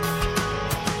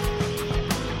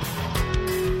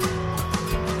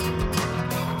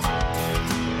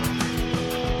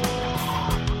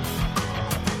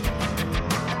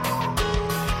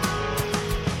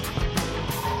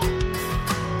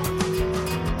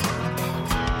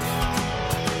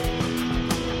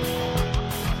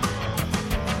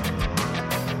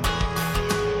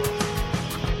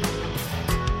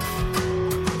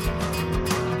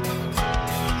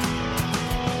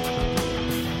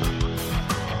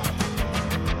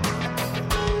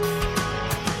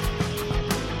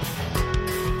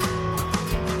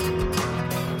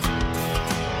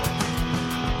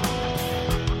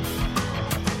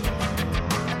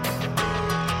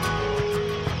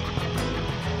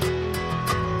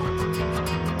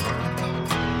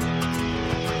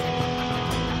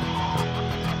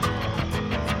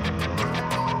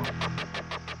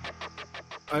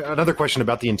 Another question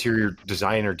about the interior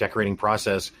design or decorating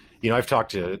process. I've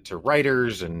talked to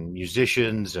writers and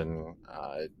musicians and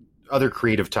other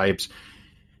creative types,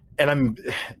 and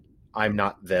I'm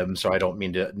not them, so I don't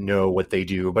mean to know what they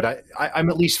do, but I'm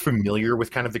at least familiar with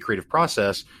kind of the creative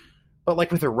process. But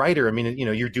like with a writer, I mean,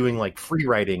 you're doing like free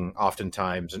writing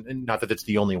oftentimes, and not that it's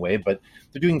the only way, but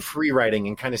they're doing free writing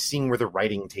and kind of seeing where the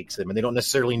writing takes them, and they don't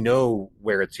necessarily know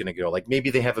where it's going to go. Like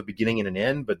maybe they have a beginning and an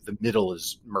end, but the middle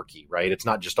is murky, right? It's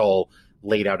not just all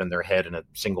laid out in their head in a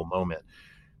single moment.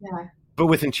 Yeah. But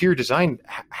with interior design,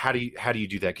 how do you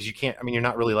do that? Because you can't. I mean, you're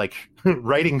not really like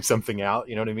writing something out.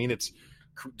 You know what I mean? It's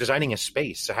designing a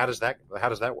space. So how does that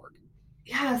work?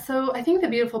 Yeah, so I think the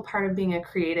beautiful part of being a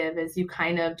creative is you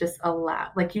kind of just allow,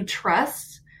 like you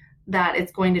trust that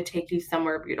it's going to take you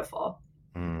somewhere beautiful.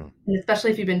 And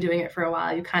especially if you've been doing it for a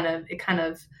while, it kind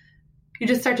of you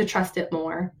just start to trust it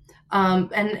more.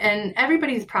 And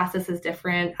everybody's process is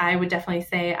different. I would definitely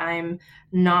say I'm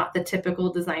not the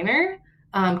typical designer,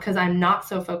 because I'm not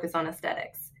so focused on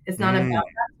aesthetics. It's not about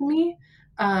that to me,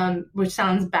 which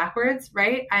sounds backwards,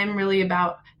 right? I'm really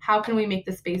about how can we make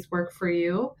the space work for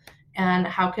you, and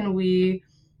how can we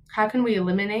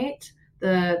eliminate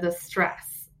the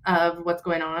stress of what's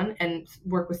going on and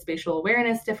work with spatial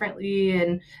awareness differently.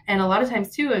 And a lot of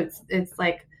times too, it's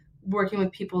like working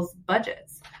with people's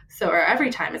budgets. So, or every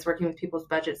time it's working with people's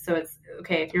budgets. So it's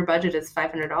okay, if your budget is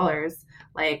 $500,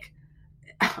 like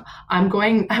I'm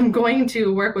going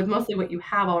to work with mostly what you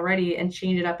have already and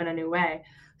change it up in a new way.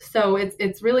 So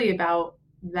it's really about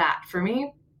that for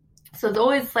me. So it's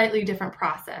always a slightly different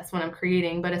process when I'm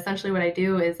creating, but essentially what I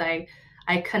do is I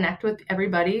connect with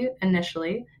everybody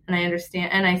initially, and I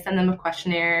understand, and I send them a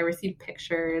questionnaire, I receive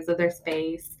pictures of their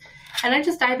space, and I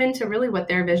just dive into really what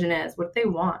their vision is, what they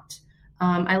want.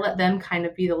 I let them kind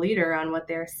of be the leader on what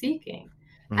they're seeking.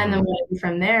 And then what I do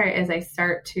from there is I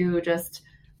start to just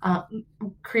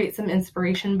create some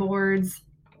inspiration boards.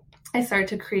 I start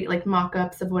to create like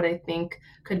mock-ups of what I think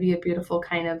could be a beautiful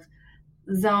kind of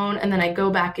zone. And then I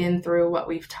go back in through what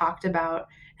we've talked about,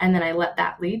 and then I let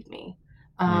that lead me.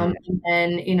 And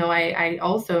then, I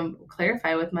also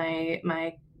clarify with my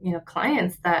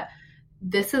clients that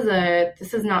this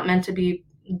is not meant to be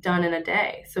done in a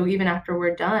day. So even after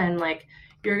we're done, like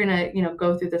you're going to,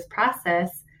 go through this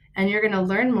process, and you're going to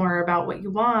learn more about what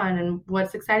you want and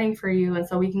what's exciting for you. And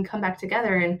so we can come back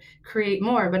together and create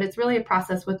more. But it's really a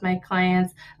process with my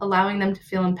clients, allowing them to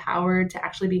feel empowered to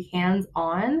actually be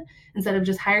hands-on instead of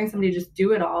just hiring somebody to just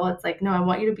do it all. It's like, no, I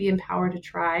want you to be empowered to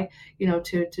try,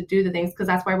 to do the things, because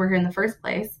that's why we're here in the first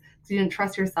place. So you didn't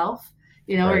trust yourself,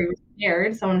 right, or you're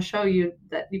scared. So I want to show you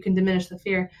that you can diminish the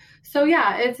fear. So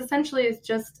yeah, it's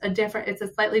just it's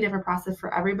a slightly different process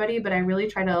for everybody, but I really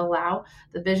try to allow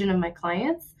the vision of my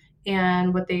clients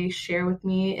and what they share with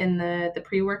me in the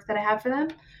pre-work that I have for them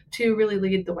to really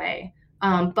lead the way.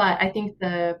 But I think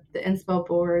the inspo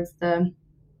boards, the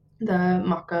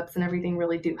mock-ups and everything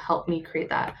really do help me create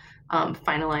that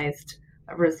finalized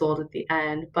result at the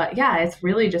end. But yeah, it's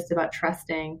really just about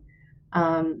trusting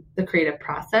the creative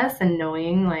process and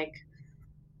knowing like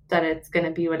that it's going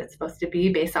to be what it's supposed to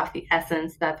be based off the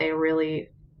essence that they really,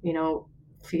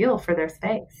 feel for their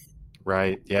space.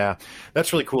 Right. Yeah.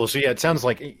 That's really cool. So yeah, it sounds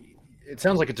like it's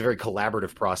a very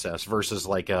collaborative process versus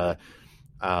like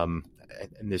and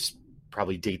this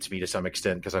probably dates me to some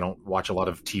extent because I don't watch a lot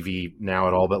of TV now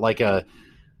at all, but like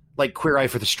Queer Eye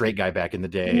for the Straight Guy back in the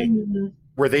day,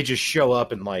 where they just show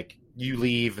up and like you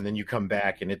leave and then you come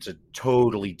back and it's a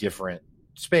totally different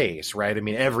space, right? I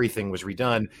mean, everything was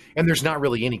redone and there's not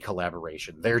really any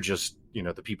collaboration. They're just,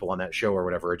 the people on that show or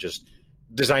whatever are just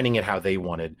designing it how they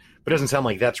wanted. But it doesn't sound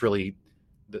like that's really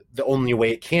the only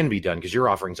way it can be done, because you're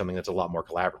offering something that's a lot more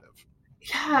collaborative.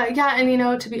 Yeah.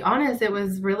 And, to be honest, it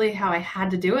was really how I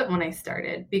had to do it when I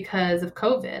started because of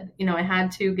COVID. I had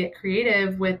to get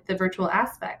creative with the virtual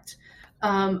aspect.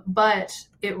 But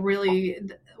it really,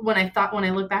 when I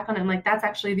look back on it, I'm like, that's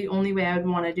actually the only way I would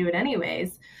want to do it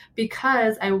anyways,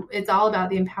 because it's all about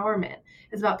the empowerment.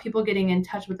 It's about people getting in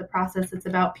touch with the process. It's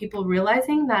about people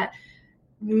realizing that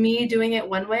me doing it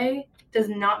one way does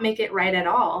not make it right at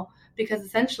all, because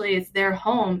essentially it's their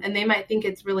home and they might think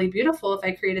it's really beautiful if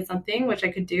I created something, which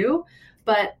I could do,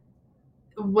 but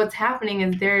what's happening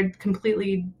is they're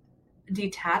completely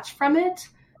detached from it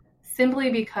simply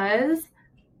because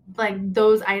like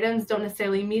those items don't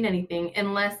necessarily mean anything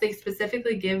unless they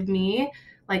specifically give me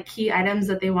like key items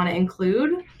that they want to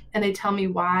include and they tell me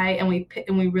why, and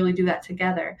we really do that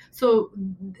together. So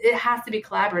it has to be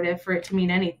collaborative for it to mean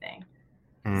anything.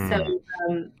 So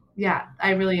yeah,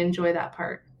 I really enjoy that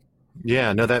part.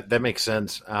 Yeah, no, that makes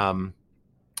sense.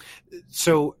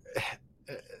 So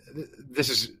this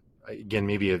is, again,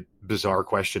 maybe a bizarre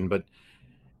question, but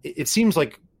it seems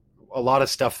like a lot of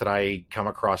stuff that I come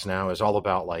across now is all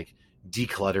about like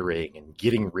decluttering and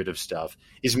getting rid of stuff.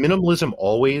 Is minimalism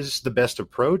always the best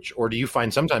approach, or do you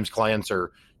find sometimes clients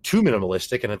are too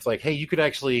minimalistic and it's like, hey, you could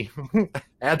actually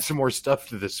add some more stuff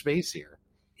to the space here?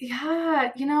 Yeah,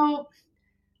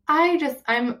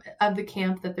 I'm of the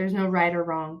camp that there's no right or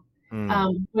wrong.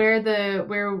 Where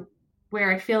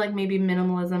I feel like maybe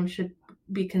minimalism should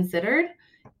be considered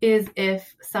is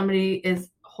if somebody is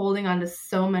holding on to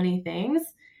so many things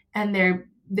and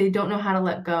they don't know how to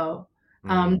let go.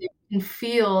 They can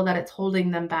feel that it's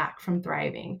holding them back from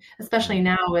thriving, especially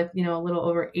now with, a little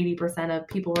over 80% of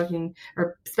people working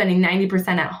or spending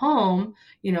 90% at home,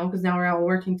 because now we're all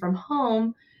working from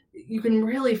home. You can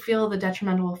really feel the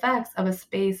detrimental effects of a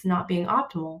space not being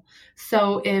optimal.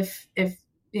 So if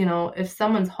if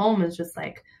someone's home is just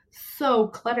like so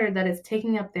cluttered that it's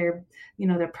taking up their,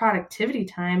 their productivity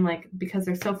time, like because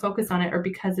they're so focused on it or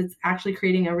because it's actually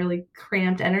creating a really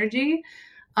cramped energy,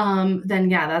 then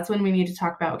yeah, that's when we need to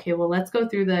talk about, okay, well, let's go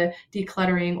through the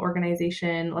decluttering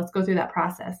organization. Let's go through that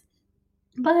process.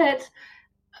 But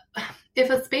if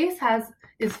a space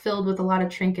is filled with a lot of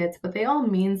trinkets, but they all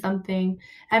mean something,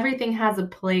 everything has a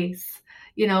place.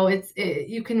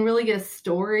 You can really get a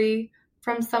story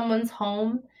from someone's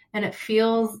home, and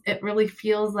it really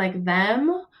feels like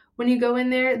them when you go in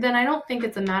there. Then I don't think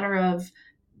it's a matter of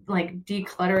like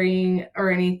decluttering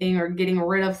or anything, or getting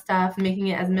rid of stuff, making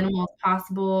it as minimal as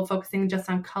possible, focusing just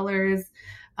on colors.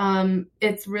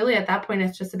 It's really at that point,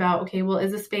 it's just about, okay, well,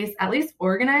 is the space at least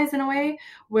organized in a way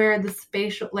where the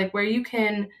spatial, like where you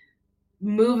can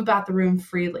move about the room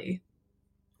freely,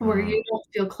 where you don't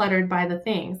feel cluttered by the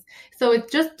things. So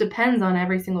it just depends on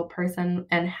every single person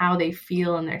and how they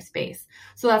feel in their space.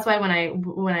 So that's why when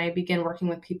I begin working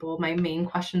with people, my main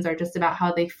questions are just about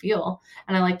how they feel.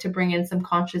 And I like to bring in some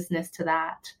consciousness to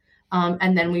that.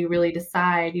 And then we really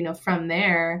decide, from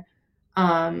there,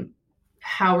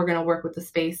 how we're going to work with the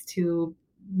space to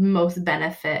most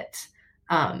benefit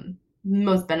them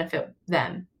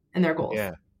and their goals.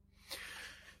 Yeah.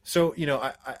 So,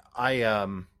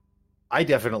 I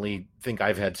definitely think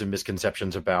I've had some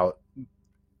misconceptions about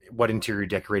what interior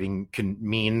decorating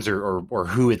means or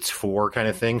who it's for, kind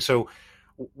of thing. So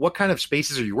what kind of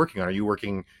spaces are you working on? Are you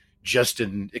working just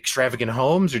in extravagant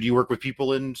homes, or do you work with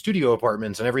people in studio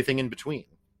apartments and everything in between?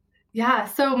 Yeah.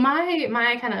 So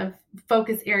my kind of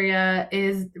focus area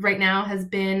is right now has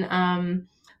been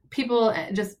people,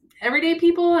 just everyday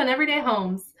people and everyday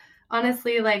homes.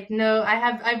 Honestly, like, no,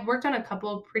 I've worked on a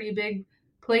couple of pretty big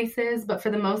places, but for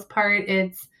the most part,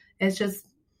 it's just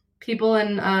people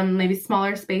in maybe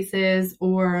smaller spaces,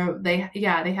 or they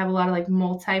have a lot of like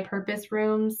multi-purpose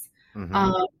rooms.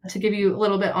 To give you a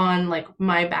little bit on like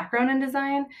my background in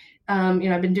design,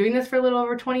 I've been doing this for a little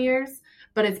over 20 years,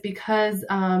 but it's because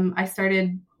I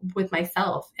started with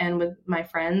myself and with my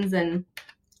friends and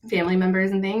family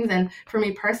members and things. And for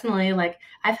me personally, like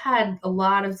I've had a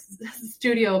lot of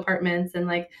studio apartments, and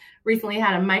like recently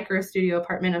had a micro studio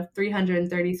apartment of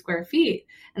 330 square feet.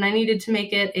 And I needed to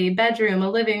make it a bedroom, a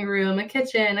living room, a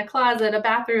kitchen, a closet, a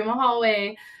bathroom, a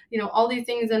hallway, all these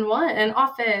things in one, an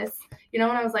office, and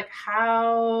I was like,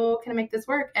 how can I make this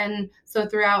work? And so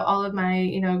throughout all of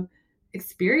my,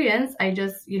 experience, I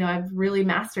just, I've really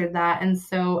mastered that. And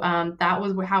so that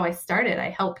was how I started. I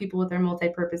helped people with their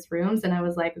multi-purpose rooms, and I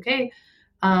was like, okay,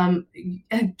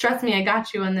 trust me, I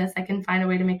got you on this. I can find a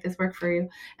way to make this work for you.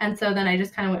 And so then I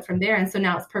just kind of went from there. And so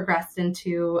now it's progressed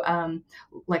into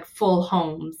like full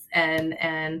homes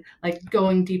and like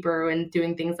going deeper and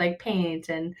doing things like paint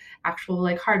and actual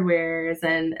like hardwares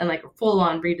and like full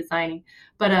on redesigning.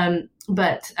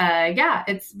 But yeah,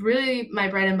 it's really my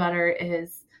bread and butter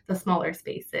is the smaller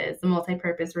spaces, the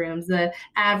multi-purpose rooms, the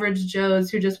average Joes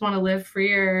who just want to live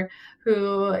freer,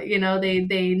 who,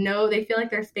 they feel like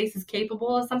their space is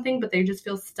capable of something, but they just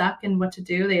feel stuck in what to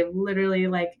do. They literally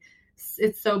like,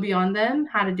 it's so beyond them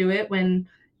how to do it, when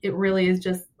it really is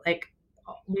just like,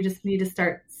 we just need to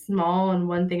start small and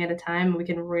one thing at a time, and we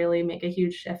can really make a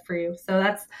huge shift for you. So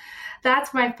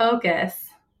that's my focus.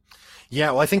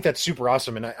 Yeah. Well, I think that's super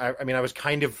awesome. And I mean, I was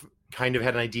kind of had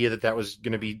an idea that was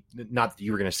going to be, not that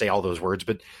you were going to say all those words,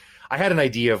 but I had an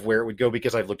idea of where it would go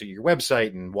because I've looked at your website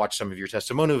and watched some of your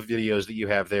testimonial videos that you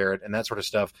have there and that sort of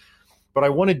stuff. But I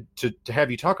wanted to have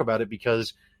you talk about it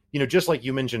because, just like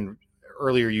you mentioned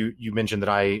earlier, you mentioned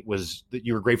that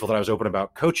you were grateful that I was open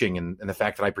about coaching and the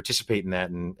fact that I participate in that.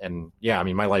 And yeah, I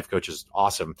mean, my life coach is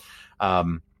awesome.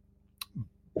 But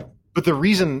the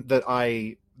reason that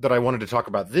I wanted to talk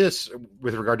about this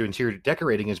with regard to interior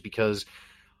decorating is because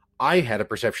I had a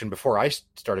perception before I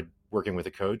started working with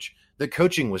a coach that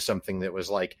coaching was something that was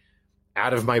like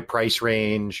out of my price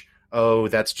range. Oh,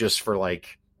 that's just for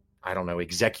like, I don't know,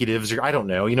 executives, or I don't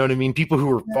know, you know what I mean? People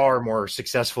who are far more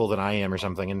successful than I am or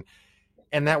something.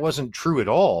 And that wasn't true at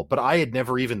all, but I had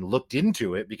never even looked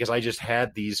into it because I just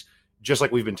had these, just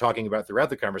like we've been talking about throughout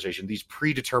the conversation, these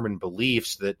predetermined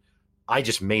beliefs that I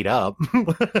just made up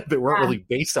that weren't really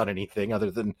based on anything other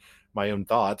than my own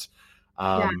thoughts.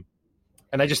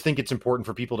 And I just think it's important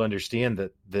for people to understand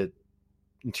that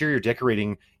interior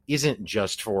decorating isn't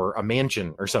just for a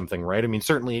mansion or something, right? I mean,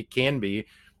 certainly it can be,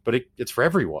 but it's for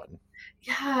everyone.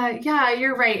 Yeah,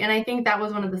 you're right. And I think that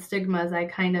was one of the stigmas I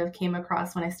kind of came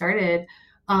across when I started.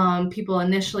 People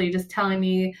initially just telling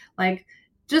me like,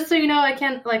 just so you know, I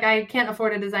can't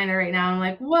afford a designer right now. I'm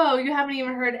like, whoa, you haven't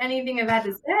even heard anything I've had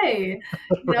to say.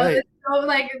 Right. So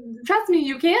like, trust me,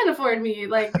 you can afford me.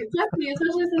 Like, trust me,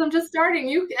 especially since I'm just starting.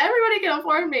 Everybody can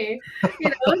afford me. So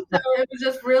it was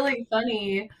just really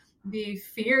funny. The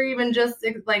fear, even just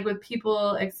like with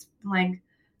people, like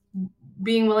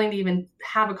being willing to even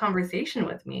have a conversation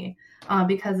with me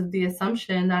because of the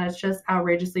assumption that it's just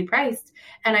outrageously priced.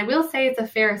 And I will say it's a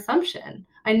fair assumption.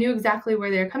 I knew exactly where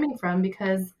they're coming from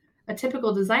because a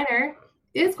typical designer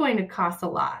is going to cost a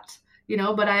lot,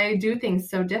 but I do things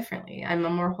so differently. I'm a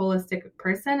more holistic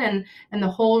person. And the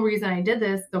whole reason I did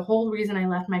this, the whole reason I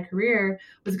left my career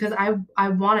was because I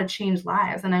want to change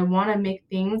lives and I want to make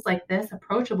things like this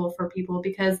approachable for people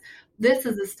because this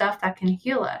is the stuff that can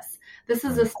heal us. This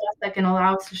is the stuff that can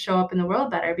allow us to show up in the world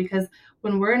better, because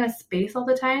when we're in a space all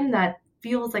the time that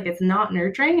feels like it's not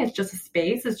nurturing, it's just a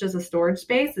space, it's just a storage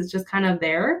space, it's just kind of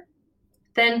there,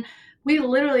 then we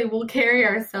literally will carry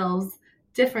ourselves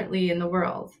differently in the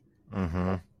world.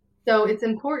 Mm-hmm. So it's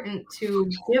important to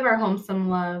give our home some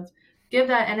love, give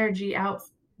that energy out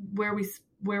where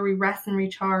we rest and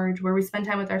recharge, where we spend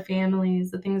time with our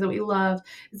families, the things that we love.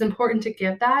 It's important to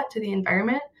give that to the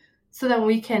environment so that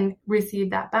we can receive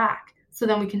that back, so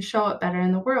then we can show up better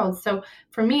in the world. So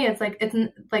for me, it's like,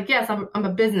 yes, I'm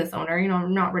a business owner,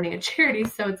 I'm not running a charity.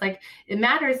 So it's like, it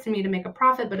matters to me to make a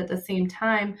profit, but at the same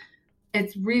time,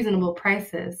 it's reasonable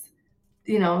prices,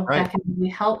 Right. that can really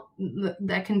help,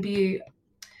 that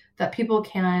people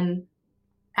can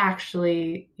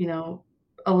actually,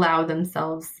 allow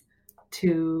themselves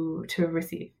to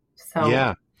receive. So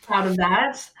Yeah. Proud of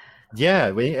that. Yeah,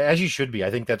 as you should be. I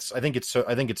think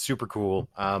it's super cool.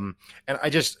 And I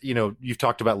just, you've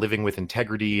talked about living with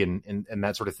integrity and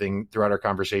that sort of thing throughout our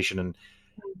conversation. And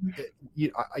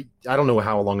I don't know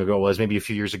how long ago it was, maybe a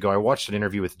few years ago, I watched an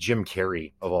interview with Jim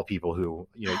Carrey, of all people, who,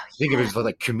 think of him as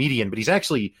like comedian, but he's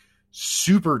actually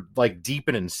super like deep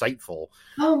and insightful.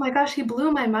 Oh my gosh, he blew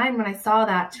my mind when I saw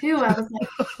that too. I was like,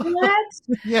 what?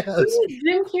 Yes. Who is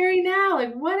Jim Carrey now?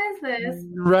 Like, what is this?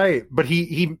 Right. But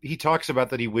he talks about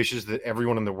that he wishes that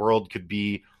everyone in the world could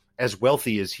be as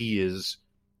wealthy as he is,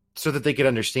 so that they could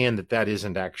understand that that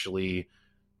isn't actually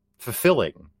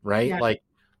fulfilling, right? Yeah. Like,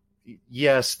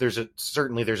 yes, there's a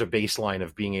baseline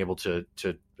of being able to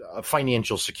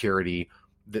financial security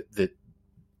that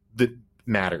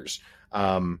matters.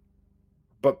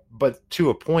 But to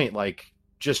a point, like,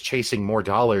 just chasing more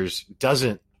dollars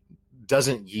doesn't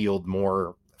yield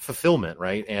more fulfillment,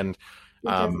 right? And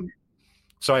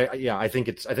so I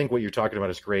think what you're talking about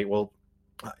is great. Well,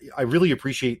 I really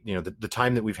appreciate the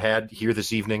time that we've had here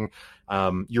this evening.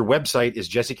 Your website is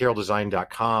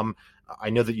jesicarrolldesign.com. I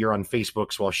know that you're on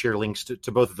Facebook, so I'll share links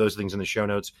to both of those things in the show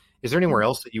notes. Is there anywhere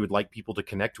else that you would like people to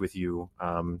connect with you,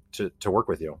 to work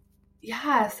with you?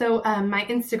 Yeah, so my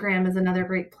Instagram is another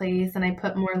great place, and I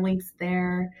put more links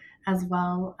there as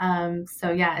well.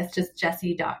 So yeah, it's just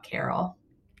jesi.carroll.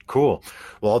 Cool.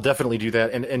 Well, I'll definitely do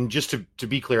that. And just to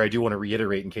be clear, I do want to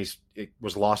reiterate, in case it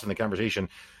was lost in the conversation,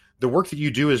 the work that you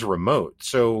do is remote.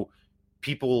 So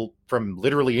people from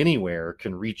literally anywhere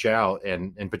can reach out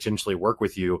and potentially work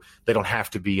with you. They don't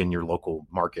have to be in your local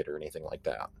market or anything like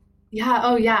that. Yeah.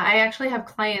 Oh, yeah. I actually have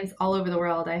clients all over the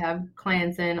world. I have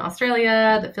clients in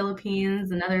Australia, the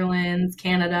Philippines, the Netherlands,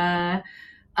 Canada,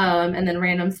 and then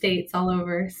random states all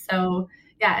over. So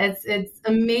yeah, it's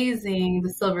amazing, the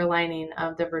silver lining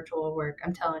of the virtual work.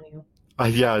 I'm telling you.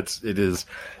 Yeah, it is.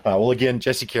 Well, again,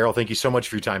 Jesi Carroll, thank you so much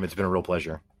for your time. It's been a real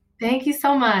pleasure. Thank you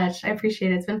so much. I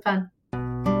appreciate it. It's been fun.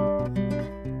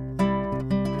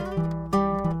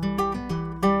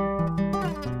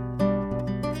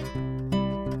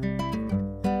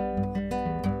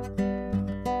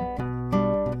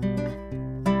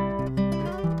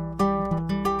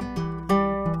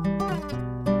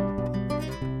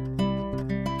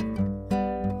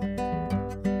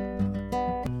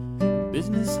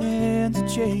 Business hands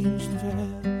have changed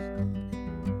fast.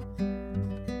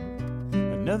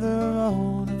 Another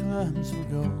owner climbs for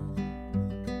gold.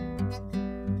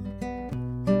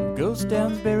 A ghost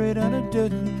town's buried under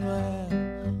dirt and glass.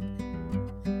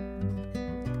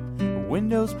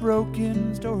 Windows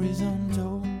broken, stories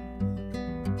untold.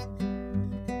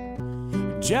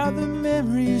 Childhood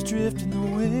memories drift in the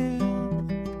wind.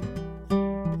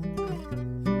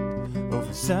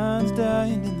 Over signs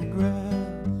dying in the grass.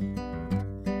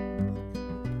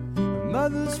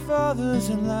 Mothers, fathers,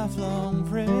 and lifelong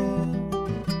friends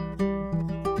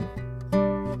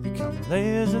become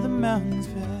layers of the mountains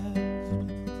past.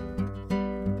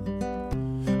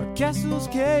 Our castles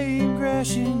came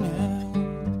crashing down,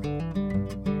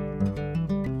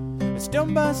 and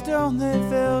stone by stone they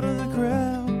fell to the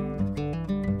ground.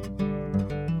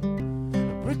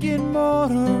 brick and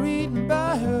mortar eaten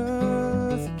by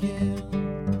earth again.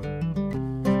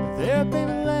 There are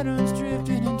baby lanterns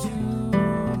drifting into the wind.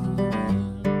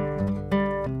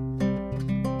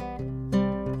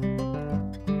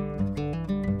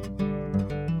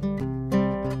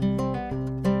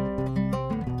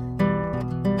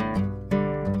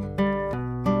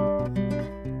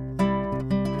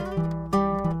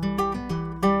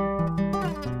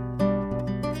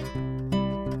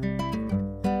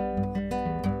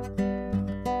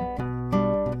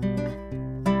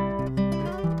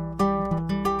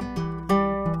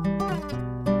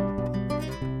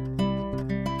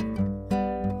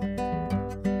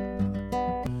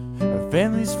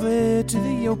 Families fled to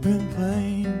the open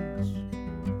plains,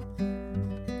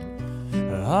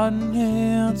 hot and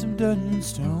handsome, dirt and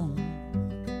stone,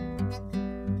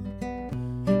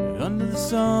 and under the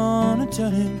sun and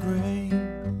turning gray,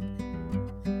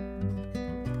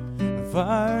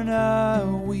 fire and I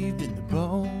weaved in the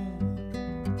bone.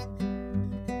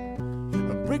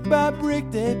 Brick by brick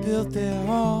they built their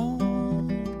home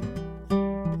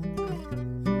on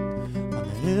the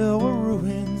hill where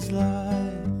ruins lie.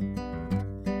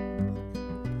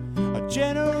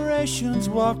 Generations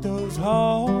walk those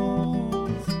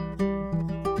halls,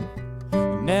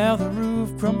 and now the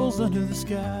roof crumbles under the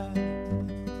sky.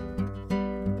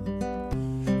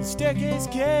 The staircase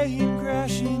came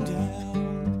crashing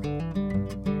down,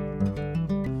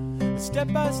 and step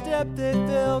by step they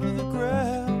fell to the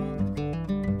ground.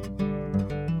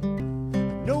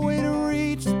 No way to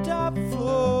reach the top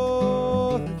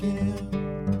floor again.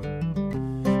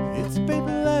 It's a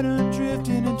paper ladder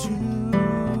drifting into the wind.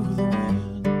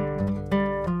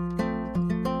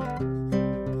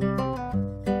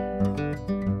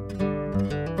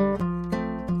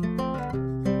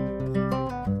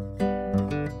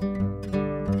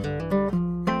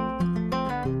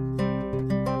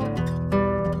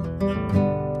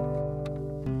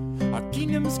 Our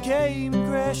kingdoms came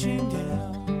crashing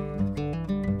down.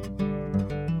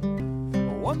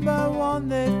 One by one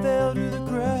they fell to the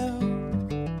ground.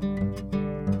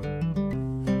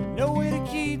 No way to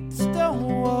keep the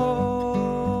stone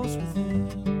walls within.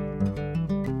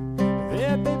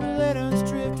 Their baby lanterns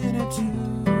drifting into the wind.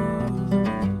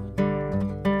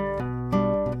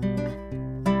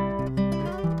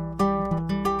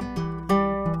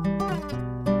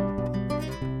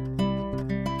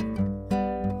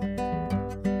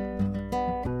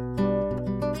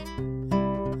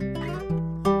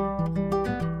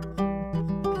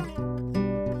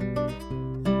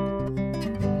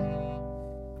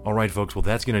 All right, folks. Well,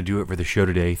 that's going to do it for the show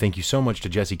today. Thank you so much to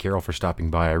Jesi Carroll for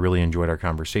stopping by. I really enjoyed our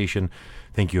conversation.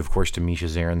 Thank you, of course, to Misha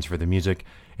Zarins for the music.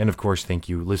 And, of course, thank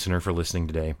you, listener, for listening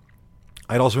today.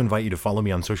 I'd also invite you to follow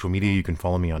me on social media. You can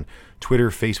follow me on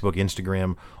Twitter, Facebook,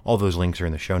 Instagram. All those links are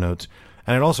in the show notes.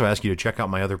 And I'd also ask you to check out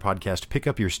my other podcast, Pick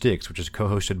Up Your Sticks, which is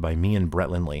co-hosted by me and Brett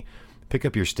Lindley. Pick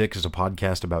Up Your Sticks is a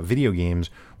podcast about video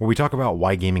games where we talk about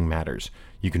why gaming matters.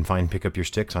 You can find Pick Up Your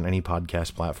Sticks on any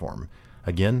podcast platform.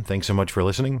 Again, thanks so much for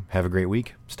listening. Have a great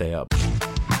week. Stay up.